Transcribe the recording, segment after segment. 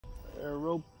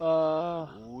Europa.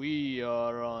 We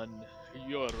are on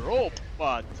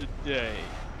Europa today.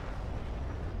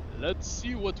 Let's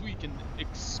see what we can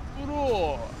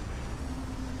explore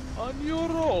on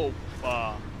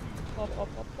Europa.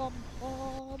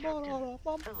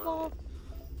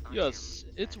 Yes,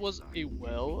 it was a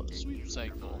well sweep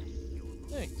cycle.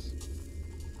 Thanks.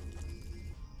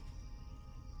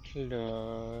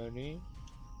 Cloudy.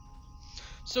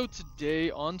 So today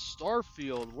on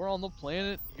Starfield, we're on the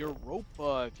planet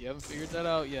Europa, if you haven't figured that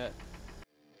out yet.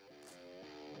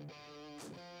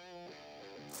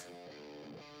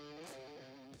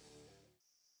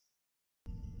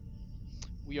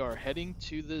 We are heading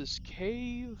to this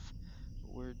cave.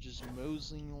 We're just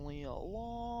moseying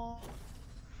along.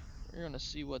 We're gonna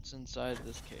see what's inside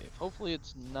this cave. Hopefully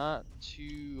it's not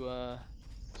too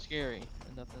scary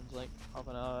and nothing's like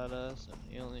popping out at us and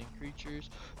alien creatures,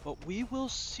 but we will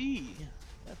see.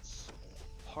 That's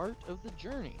part of the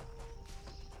journey.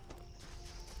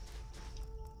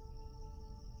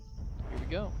 Here we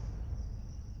go.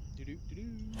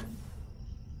 Doo-doo-doo-doo.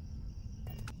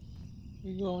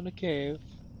 We go in a cave.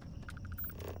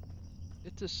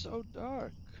 It is so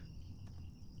dark.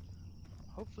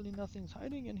 Hopefully nothing's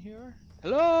hiding in here.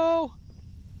 Hello?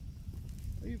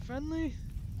 Are you friendly?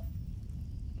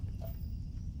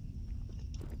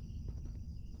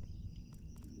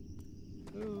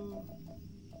 Hello?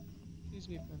 Please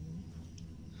be friendly.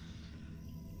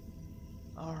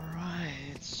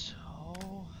 Alright, so...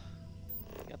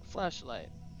 got the flashlight.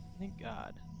 Thank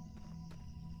God.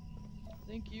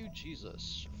 Thank you,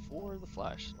 Jesus, for the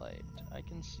flashlight. I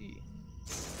can see.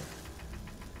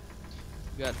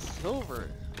 We got silver.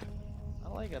 I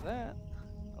like that.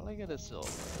 I like it as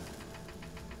silver.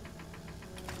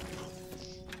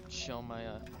 Show my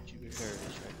Jewish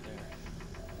heritage right there.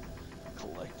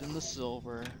 Collecting the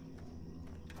silver.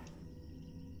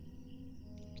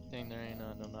 Good thing there ain't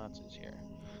no Nazis here,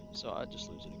 so I just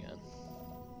lose it again.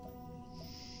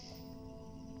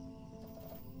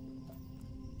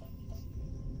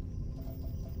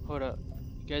 Hold up,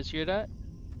 you guys hear that?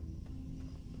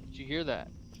 Did you hear that?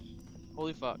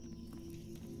 Holy fuck.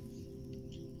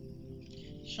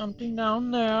 Something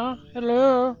down there.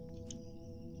 Hello. Are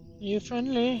you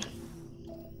friendly?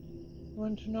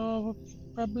 Want to know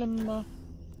a problem?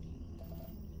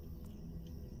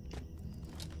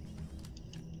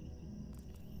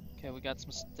 Okay, we got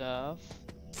some stuff.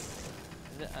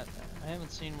 I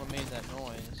haven't seen what made that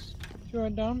noise. If you are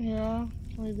down here,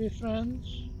 can we be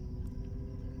friends?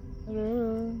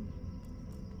 Hello.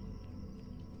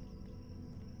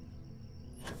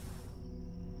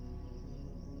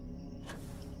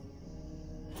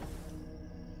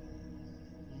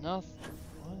 Nothing.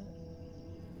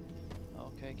 What?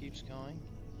 Okay, keeps going.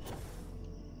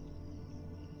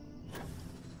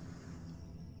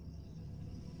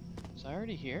 Was I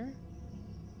already here?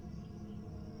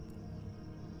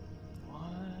 What?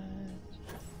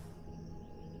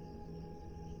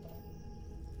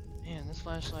 Man, this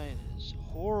flashlight is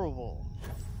horrible.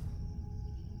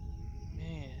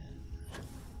 Man.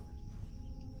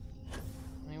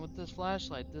 I mean, with this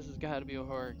flashlight, this has got to be a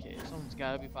horror cave. Something's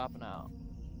got to be popping out.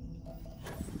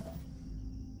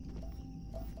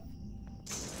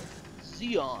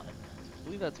 Xeon. I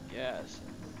believe that's gas.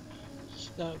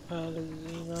 Stockpile of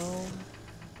Xeno.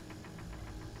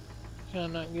 Can I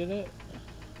not get it?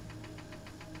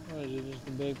 Or is it just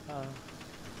a big pile?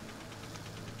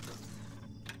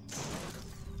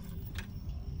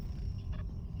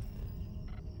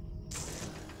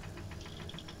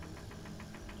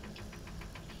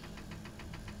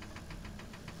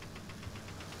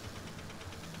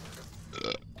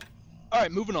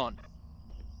 Alright, moving on.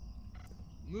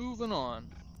 Moving on.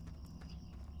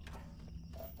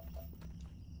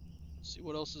 Let's see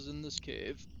what else is in this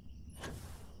cave.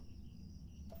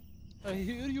 I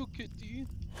hear you, kitty.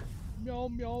 Meow,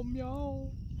 meow, meow.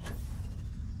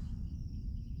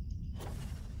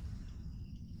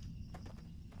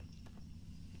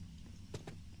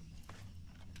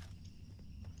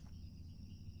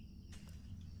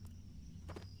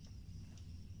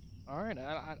 Alright,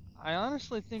 I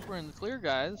honestly think we're in the clear,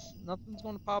 guys. Nothing's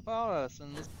going to pop out at us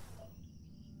in this.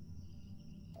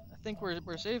 I think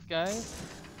we're safe, guys.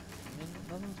 I mean,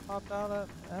 nothing's popped out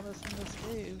at us in this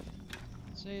cave.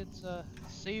 I'd say it's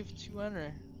safe to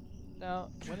enter without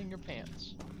wetting your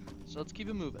pants. So let's keep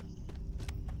it moving.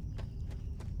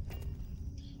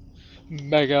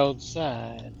 Back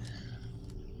outside.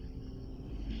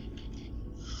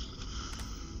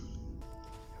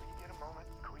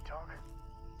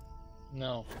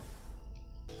 No.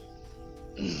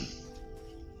 Running.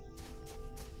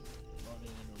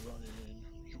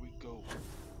 Here we go.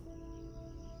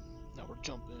 Now we're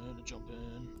jumping.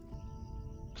 jumping.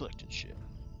 Collecting shit.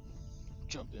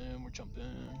 Jumping, we're jumping.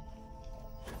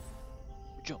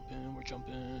 We're jumping, we're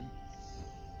jumping.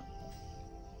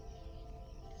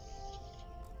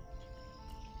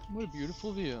 What a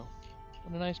beautiful view.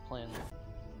 What a nice planet.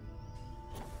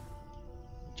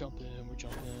 We're jumping, we're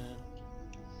jumping.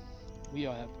 We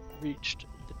have reached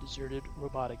the deserted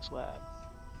robotics lab.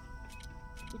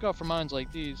 Look out for mines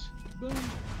like these. Boom,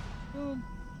 boom.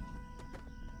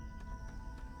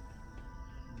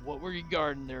 What were you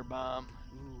guarding there, Bomb?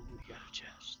 Ooh, we got a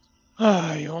chest.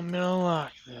 Ah, you want me to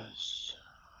unlock this?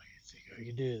 You think I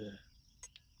can do that?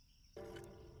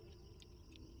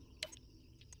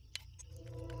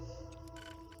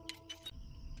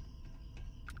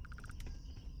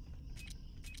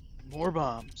 More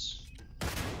bombs.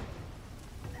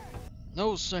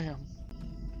 No, Sam.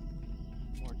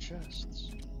 More chests.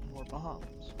 More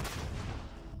bombs.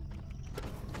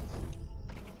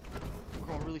 We're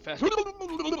going really fast.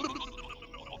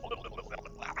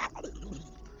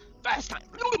 Fast time.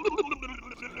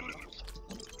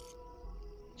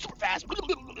 Super fast. The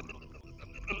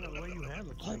way you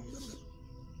handle things,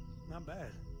 not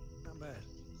bad, not bad.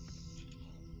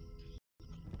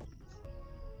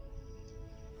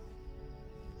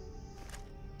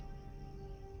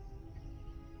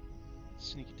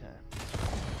 Sneaky time.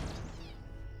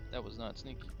 That was not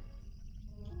sneaky.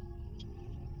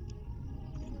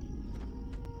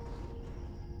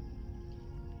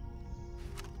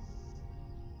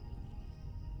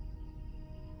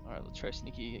 Alright, let's try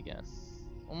sneaky again.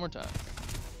 One more time.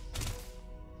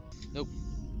 Nope.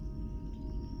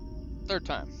 Third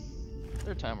time.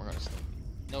 Third time we're gonna sneak.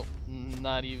 Nope,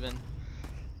 not even.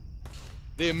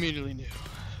 They immediately knew.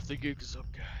 The gig is up,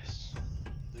 guys.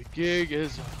 The gig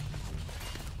is up.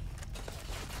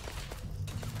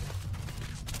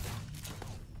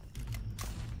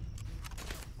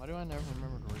 Why do I never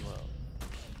remember to reload?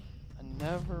 I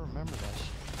never remember that shit.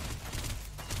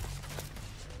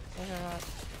 I think I got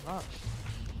rocks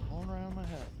rolling around my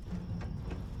head.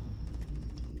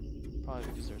 Probably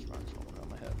because there's rocks rolling around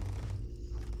my head.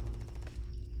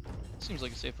 Seems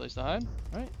like a safe place to hide,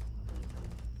 right?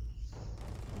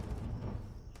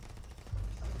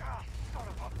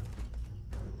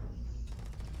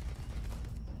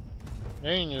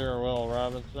 Danger, Will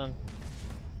Robinson.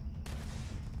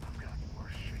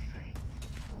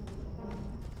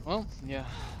 Well, yeah,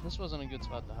 this wasn't a good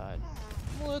spot to hide.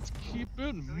 Let's keep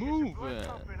it moving.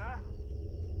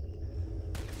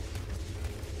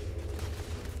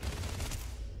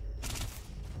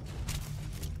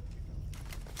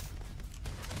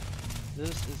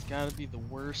 This has got to be the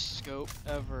worst scope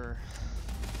ever.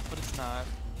 But it's not.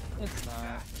 It's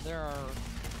not. There are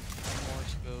more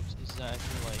scopes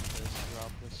exactly like this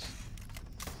throughout this.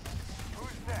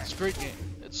 It's a great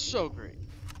game. It's so great.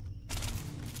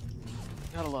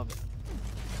 Gotta love it.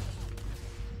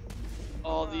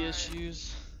 All the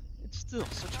issues. It's still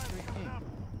such a great game.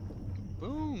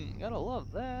 Boom! Gotta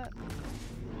love that.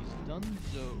 He's done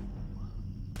so.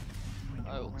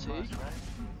 I will take. Because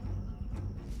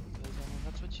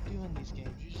that's what you do in these games.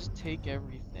 You just take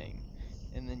everything,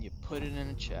 and then you put it in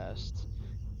a chest,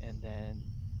 and then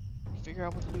you figure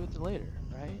out what to do with it later,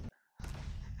 right?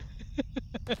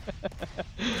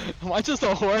 Am I just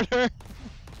a hoarder?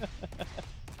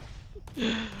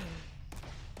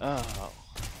 Oh,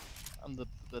 I'm the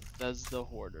Bethesda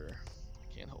hoarder.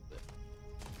 I can't help it.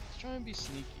 Let's try and be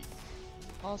sneaky. Is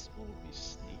it possible to be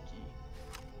sneaky?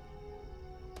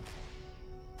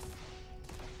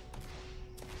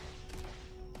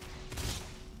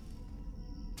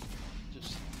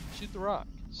 Just shoot the rock.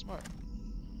 Smart.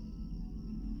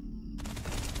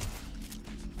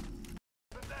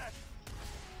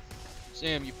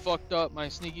 Sam, you fucked up my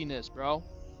sneakiness, bro.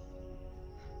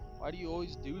 Why do you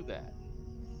always do that?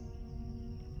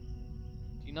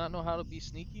 Do you not know how to be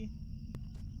sneaky?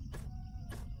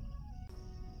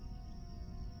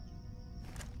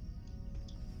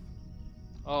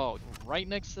 Oh, right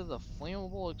next to the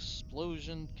flammable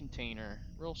explosion container.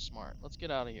 Real smart. Let's get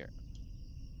out of here.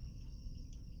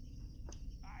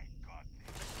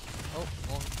 Oh,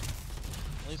 well,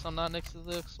 at least I'm not next to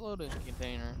the exploded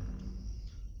container.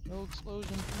 No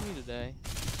explosion for me today.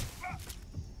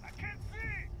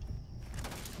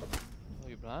 Oh,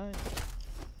 you're blind?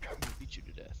 I'm gonna beat you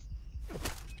to death.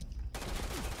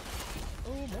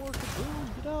 Oh, more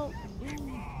kaboom! Get out!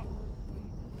 Kaboom!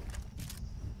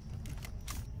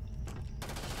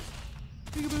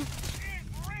 Peekaboo!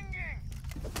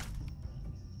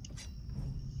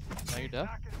 Now you're deaf?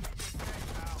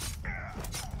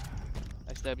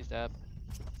 I stabby stab.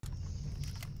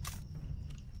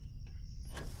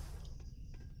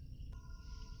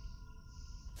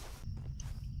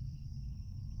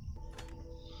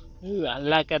 Ooh, I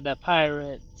like the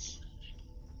pirates.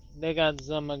 They got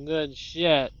some good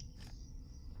shit.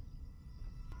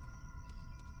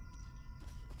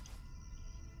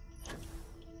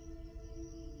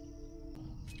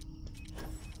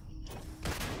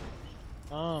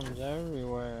 Bombs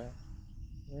everywhere.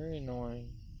 Very annoying.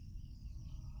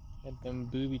 Get them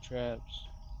booby traps.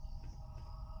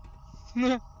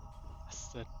 I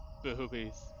said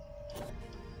boobies.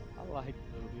 I like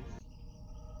boobies.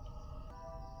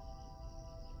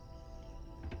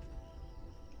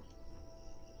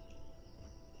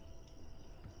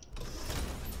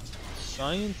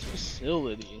 Science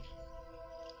facility.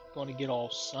 Gonna get all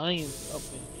science up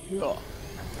in here. What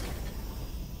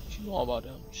you know about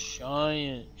them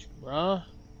science, bruh?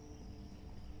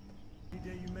 Any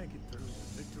day you make it through,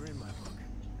 victory in my book.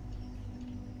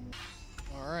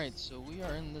 Alright, so we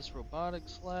are in this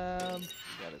robotics lab. We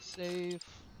got a safe.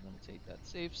 I'm gonna take that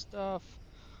safe stuff.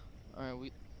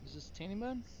 Alright, is this a tanning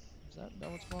bed? Is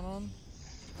that what's going on?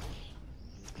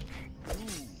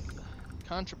 Ooh,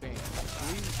 contraband.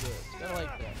 Illegal goods. Gotta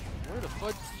like that. Where the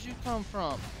fuck did you come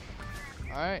from?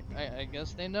 Alright, I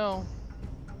guess they know.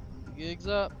 Gigs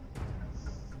up.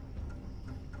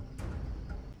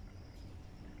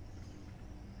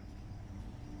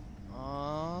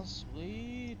 Aw,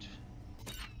 sweet.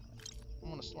 I'm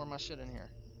gonna store my shit in here.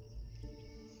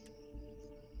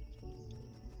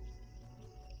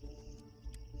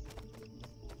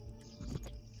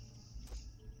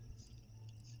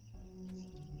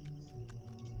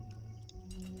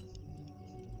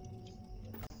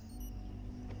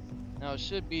 Now it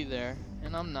should be there,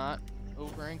 and I'm not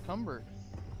over encumbered.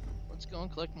 Let's go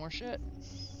and collect more shit.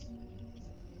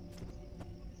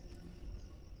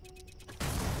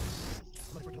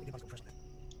 At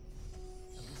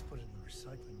least put it in the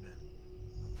recycling bin.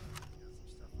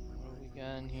 What do we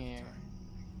got in here?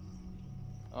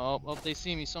 Oh, they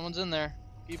see me. Someone's in there.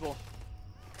 People.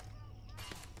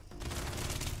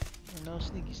 No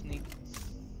sneaky sneak.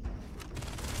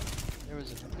 There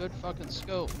was a good fucking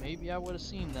scope. Maybe I would have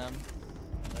seen them.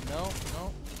 But no.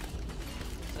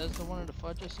 It says they wanted to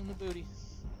fudge us in the booty.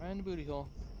 Right in the booty hole.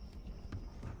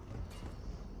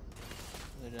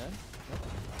 Are they dead? Nope.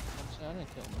 I didn't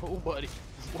kill nobody.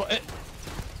 What?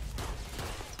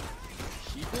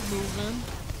 Keep it moving.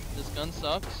 This gun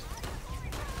sucks.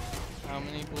 How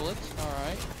many bullets?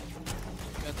 Alright.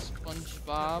 Got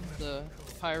SpongeBob, the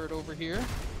pirate over here.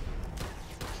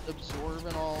 Just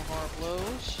absorbing all of our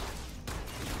blows.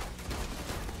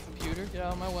 Computer, get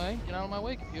out of my way. Get out of my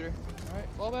way, computer. Alright,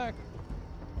 fall back.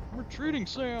 I'm retreating,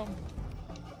 Sam.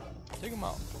 Take him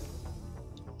out.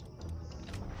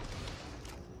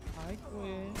 I quit.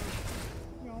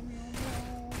 Meow, meow,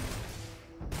 meow.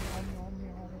 Meow, meow,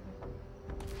 meow.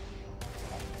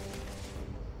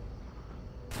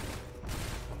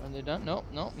 Are they done?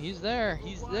 Nope, he's there.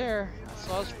 He's there. I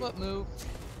saw his foot move.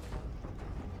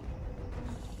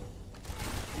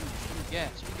 Ooh,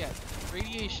 gas. We got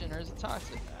radiation, or is it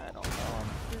toxic? I don't know.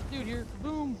 There's a dude here.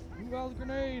 Boom. Move out the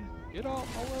grenade. Get off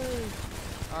my way.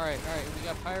 Alright. We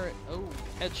got pirate. Oh,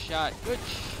 headshot. Good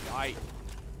shite.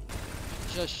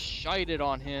 Just shited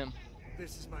on him.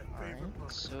 This is my favorite Alright,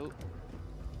 book. so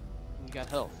we got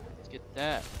health. Let's get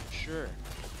that. Sure.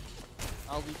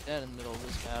 I'll leave that in the middle of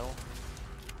this battle.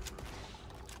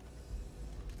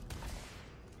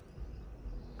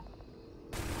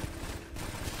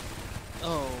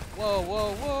 Oh,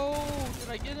 whoa. Did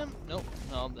I get him? Nope.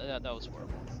 No, that was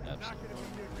horrible. Absolutely.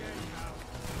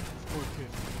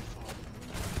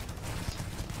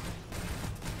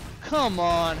 Come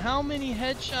on, how many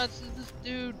headshots is this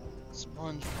dude?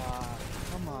 SpongeBob.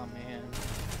 Come on, man.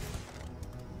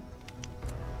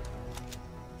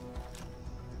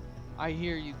 I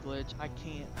hear you, Glitch. I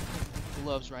can't put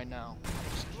gloves right now. I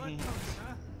just can't.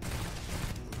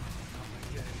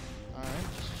 Alright,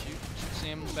 just shoot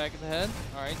Sam in the back of the head.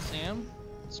 Alright, Sam.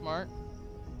 Smart.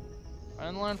 Right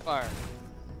on the line of fire.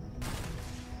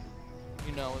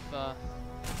 You know, if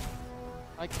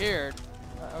I cared,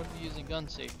 I would be using gun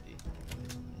safety.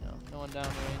 You know, no one down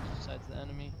range besides the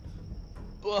enemy.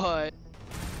 But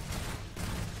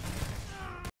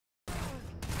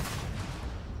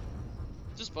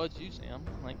just fudge you, Sam.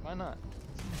 Like, why not?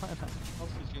 Why not? I'll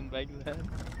shoot you in the back of the head.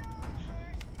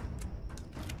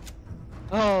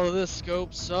 Oh, this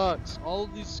scope sucks. All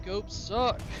of these scopes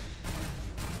suck.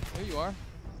 There you are.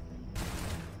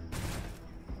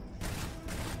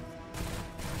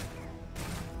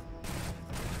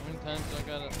 How many times do I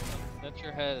gotta touch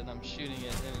your head and I'm shooting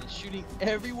it, and it's shooting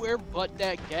everywhere but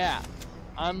that gap.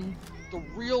 I'm the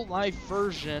real life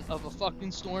version of a fucking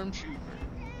stormtrooper.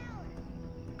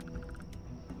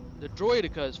 The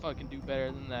droidicas fucking do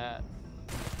better than that.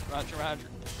 Roger, roger.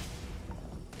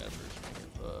 gotta first make it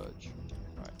fudge.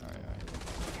 Alright.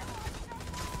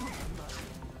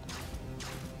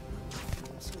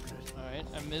 Alright,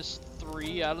 I missed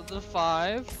 3 out of the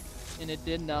 5, and it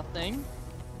did nothing.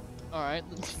 Alright,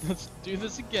 let's do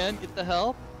this again. Get the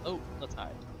health. Oh, let's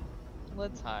hide.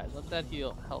 Let's hide. Let that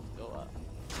health go up.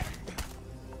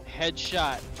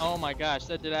 Headshot. Oh my gosh,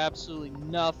 that did absolutely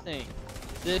nothing.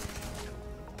 This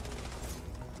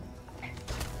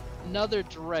another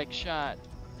direct shot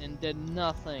and did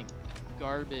nothing.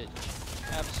 Garbage.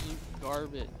 Absolute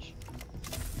garbage.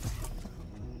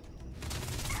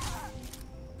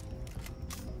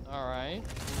 Alright.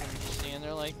 Stand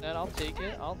there like that. I'll take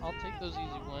it. I'll take those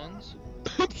easy wins.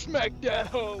 Smack that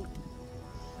hoe!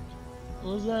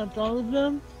 Was that all of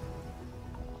them?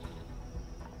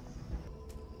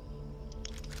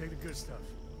 Take the good stuff.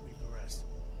 Leave the rest.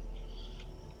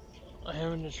 I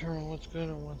haven't determined what's good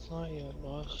and what's not yet,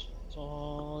 boss. It's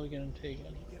all gonna take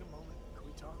it. Get a moment. Can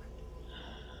we talk?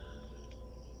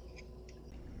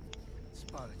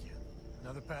 Spotted you.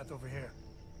 Another path over here.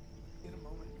 Get a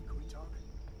moment. Can we talk?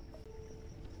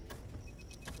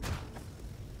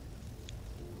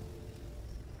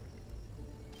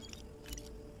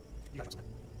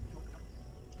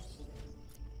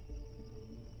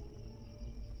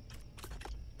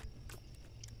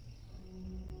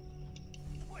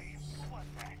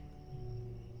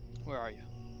 Where are you?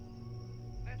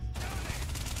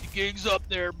 The gig's up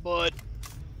there, bud.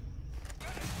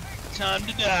 Time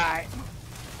to die.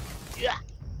 Yeah.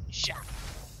 Shot.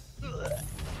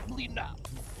 Bleeding out.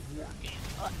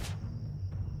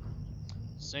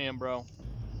 Sam, bro.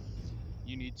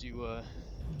 You need to,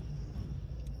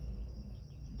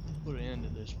 put an end to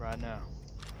this right now.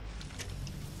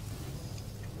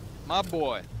 My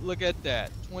boy, look at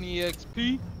that. 20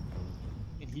 XP.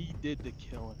 And he did the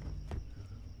killing.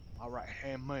 My right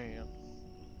hand man.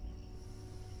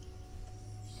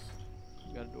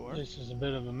 Got a door. This is a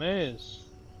bit of a maze.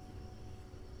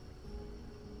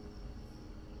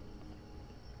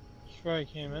 That's where I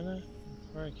came in at.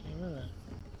 That's where I came in at.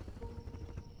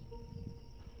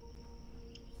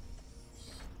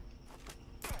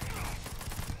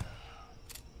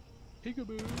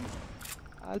 Peekaboo.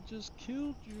 I just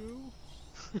killed you.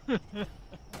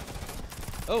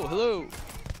 Oh, hello.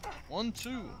 1,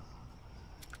 2.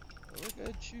 Look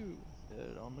at you,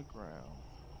 dead on the ground.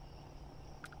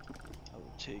 I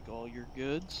will take all your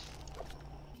goods.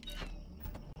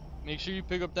 Make sure you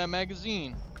pick up that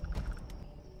magazine.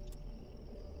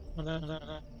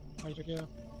 Where'd you go?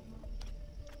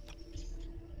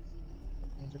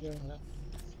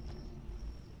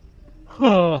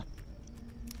 Huh.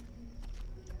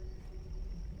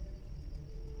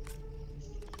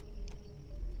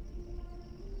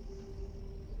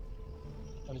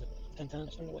 10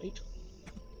 times from the weight.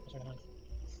 Sorry, 9.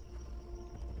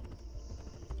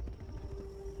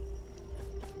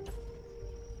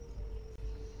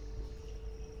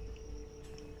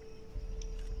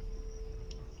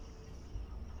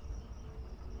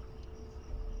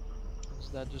 Is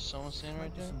that just someone standing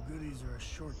right there? Some goodies or a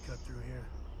shortcut through here.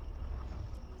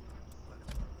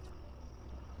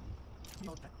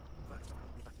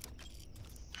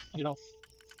 You know.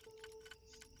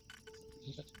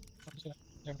 You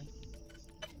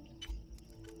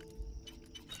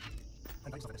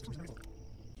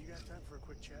got time for a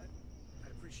quick chat?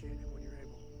 I'd appreciate it when you're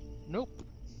able. Nope.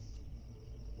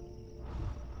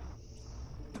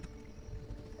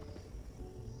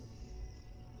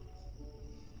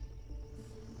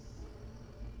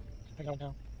 I got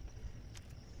down.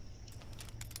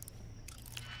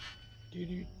 Do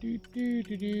do do do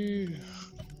do do.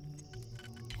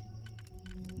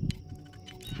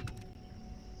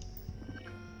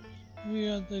 We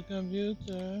got the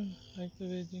computer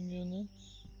activating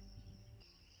units.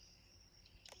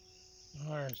 I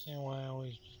don't understand why I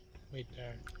always just wait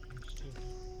there. I'm stupid.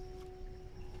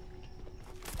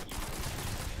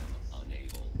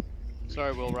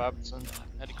 Sorry, Will Robinson.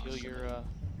 Had to kill your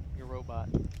robot.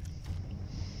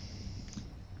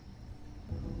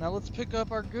 Now let's pick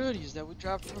up our goodies that we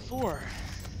dropped before.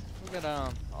 Look at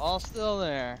them, all still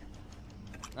there.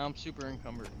 Now I'm super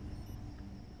encumbered.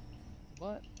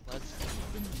 But let's keep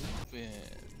it moving.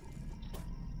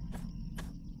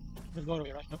 We're going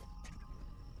away, right? Nope.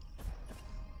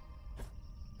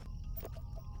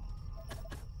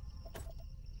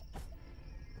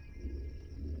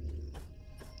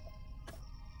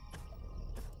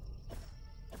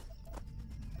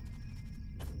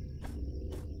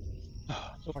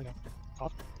 So far now.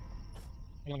 Off.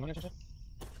 You want to you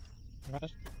got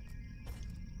this?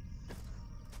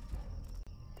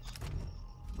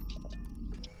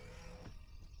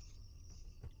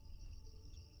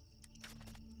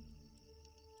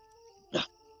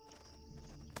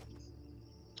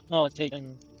 Oh, it's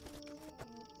taking.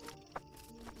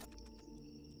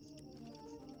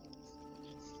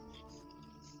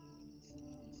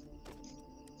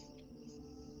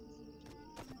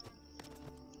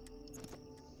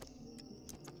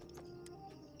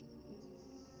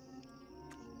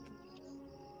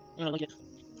 I'm gonna look at.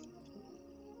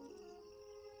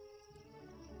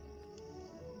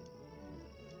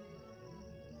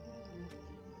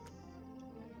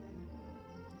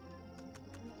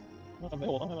 Not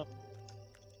available.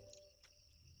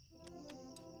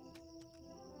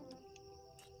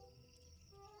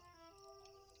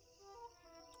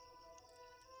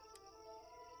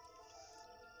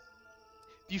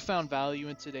 If you found value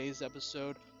in today's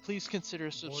episode, please consider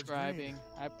subscribing.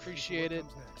 I appreciate it.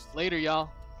 Later,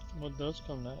 y'all. What does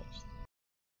come next?